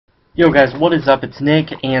Yo guys, what is up? It's Nick,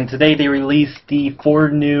 and today they released the 4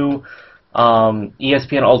 new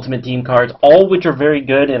ESPN Ultimate Team cards, all which are very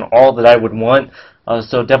good and all that I would want.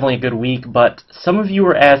 So definitely a good week. But some of you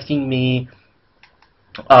were asking me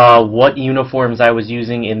what uniforms I was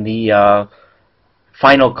using in the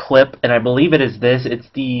final clip, and I believe it is this. It's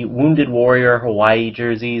the Wounded Warrior Hawaii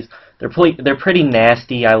jerseys. They're pretty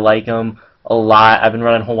nasty. I like them a lot. I've been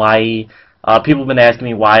running Hawaii. People have been asking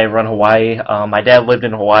me why I run Hawaii. My dad lived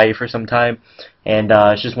in Hawaii for some time, and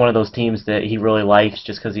it's just one of those teams that he really likes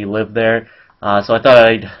just because he lived there. So I thought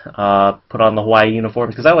I'd put on the Hawaii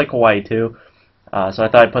uniforms because I like Hawaii too. So I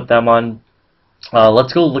thought I'd put them on.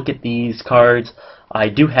 Let's go look at these cards. I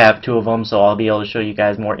do have 2 of them, so I'll be able to show you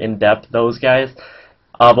guys more in depth those guys.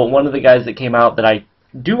 But one of the guys that came out that I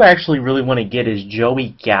do actually really want to get is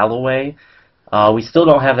Joey Galloway. We still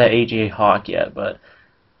don't have that AJ Hawk yet, but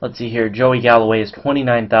let's see here. Joey Galloway is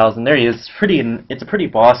 29,000. There he is. It's a pretty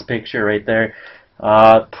boss picture right there.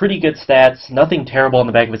 Pretty good stats. Nothing terrible on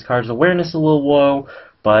the back of his cards. Awareness a little low,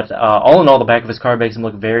 but all in all, the back of his card makes him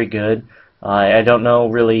look very good. I don't know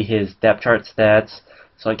really his depth chart stats,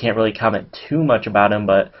 so I can't really comment too much about him,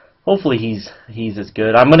 but hopefully he's as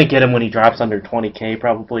good. I'm gonna get him when he drops under 20K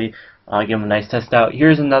probably. Give him a nice test out.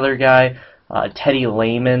 Here's another guy, Teddy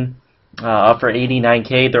Lehman. Up for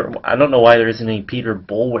 89K. I don't know why there isn't any Peter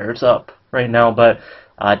Boulware's up right now, but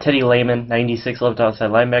Teddy Lehman, 96 left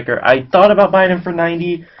outside linebacker. I thought about buying him for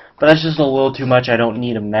 90, but that's just a little too much. I don't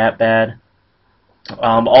need him that bad.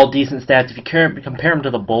 All decent stats. If you compare him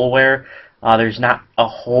to the Boulware, there's not a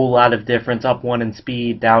whole lot of difference. Up 1 in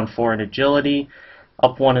speed, down 4 in agility,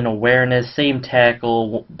 up 1 in awareness, same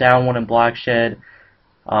tackle, down 1 in block shed,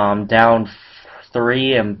 down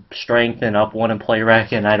 3 in strength, and up 1 in play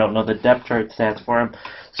rec, and I don't know the depth chart stats for him,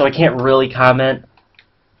 so I can't really comment.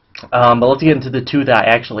 But let's get into the 2 that I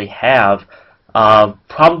actually have.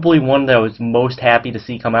 Probably one that I was most happy to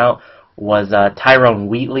see come out was Tyrone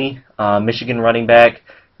Wheatley, Michigan running back.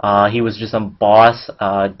 He was just a boss.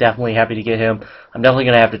 Definitely happy to get him. I'm definitely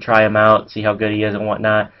going to have to try him out, see how good he is and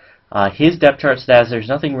whatnot. His depth chart stats, there's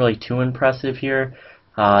nothing really too impressive here.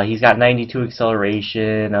 He's got 92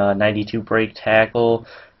 acceleration, 92 break tackle,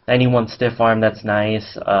 91 stiff arm, that's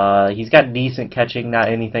nice. He's got decent catching, not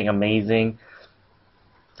anything amazing.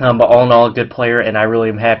 But all in all, a good player, and I really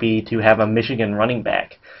am happy to have a Michigan running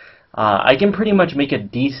back. I can pretty much make a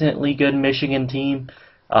decently good Michigan team.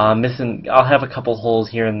 I'll have a couple holes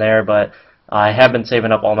here and there, but I have been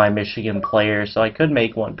saving up all my Michigan players, so I could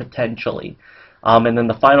make one potentially. And then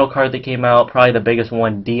the final card that came out, probably the biggest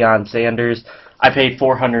one, Deion Sanders. I paid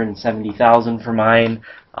 $470,000 for mine.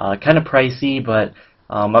 Kind of pricey, but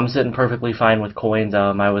I'm sitting perfectly fine with coins.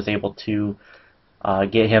 I was able to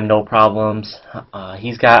get him no problems. I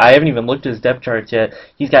haven't even looked at his depth charts yet.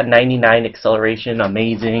 He's got 99 acceleration,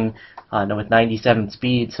 amazing, with 97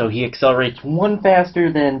 speed. So he accelerates 1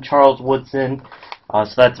 faster than Charles Woodson.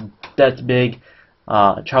 So that's big.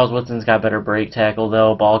 Charles Woodson's got better break tackle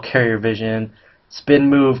though, ball carrier vision, spin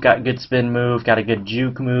move, got good spin move, got a good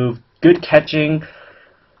juke move. Good catching,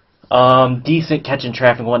 decent catching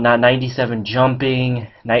traffic and whatnot, 97 jumping,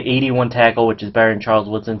 81 tackle, which is better than Charles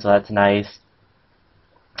Woodson, so that's nice.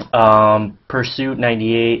 Pursuit,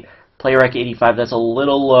 98, play rec, 85, that's a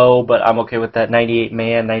little low, but I'm okay with that. 98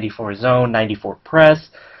 man, 94 zone, 94 press,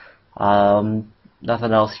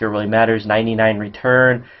 nothing else here really matters. 99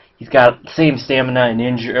 return, he's got same stamina and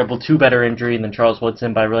injury, well, 2 better injury than Charles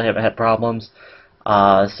Woodson, but I really haven't had problems.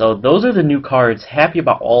 So those are the new cards. Happy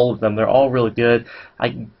about all of them. They're all really good.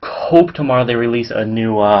 I hope tomorrow they release a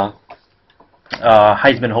new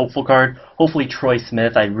Heisman hopeful card. Hopefully Troy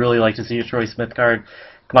Smith. I'd really like to see a Troy Smith card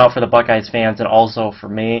come out for the Buckeyes fans and also for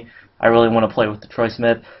me. I really want to play with the Troy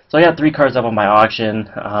Smith. So I got 3 cards up on my auction.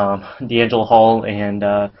 D'Angelo Hall and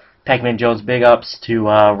Pac-Man Jones. Big ups to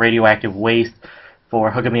Radioactive Waste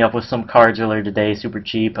for hooking me up with some cards earlier today. Super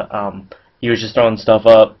cheap. He was just throwing stuff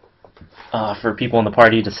up for people in the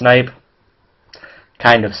party to snipe,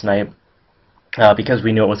 kind of snipe, because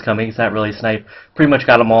we knew it was coming. It's not really a snipe. Pretty much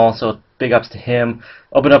got them all, so big ups to him.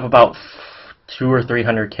 Opened up about 200 or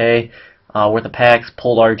 300K worth of packs,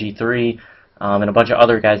 pulled RG3, and a bunch of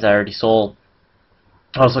other guys I already sold.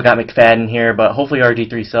 Also got McFadden here, but hopefully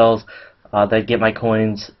RG3 sells. That'd get my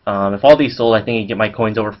coins. If all these sold, I think I'd get my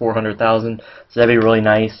coins over 400,000, so that'd be really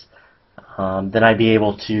nice. Then I'd be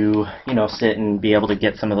able to, sit and be able to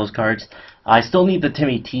get some of those cards. I still need the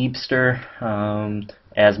Timmy Teepster,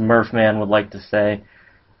 as Murphman would like to say,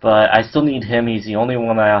 but I still need him. He's the only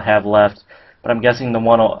one that I'll have left. But I'm guessing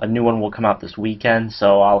a new one will come out this weekend,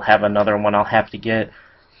 so I'll have another one I'll have to get.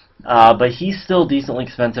 But he's still decently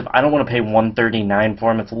expensive. I don't want to pay $139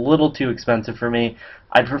 for him. It's a little too expensive for me.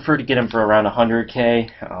 I'd prefer to get him for around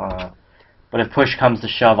 $100K. But if push comes to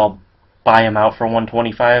shove, I'll buy him out for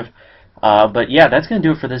 $125. But yeah, that's going to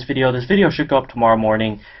do it for this video. This video should go up tomorrow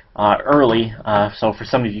morning early. So for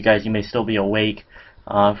some of you guys, you may still be awake.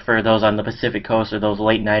 For those on the Pacific Coast or those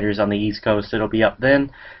late nighters on the East Coast, it'll be up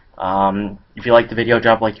then. If you liked the video,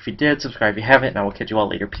 drop a like if you did, subscribe if you haven't, and I will catch you all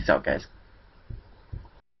later. Peace out, guys.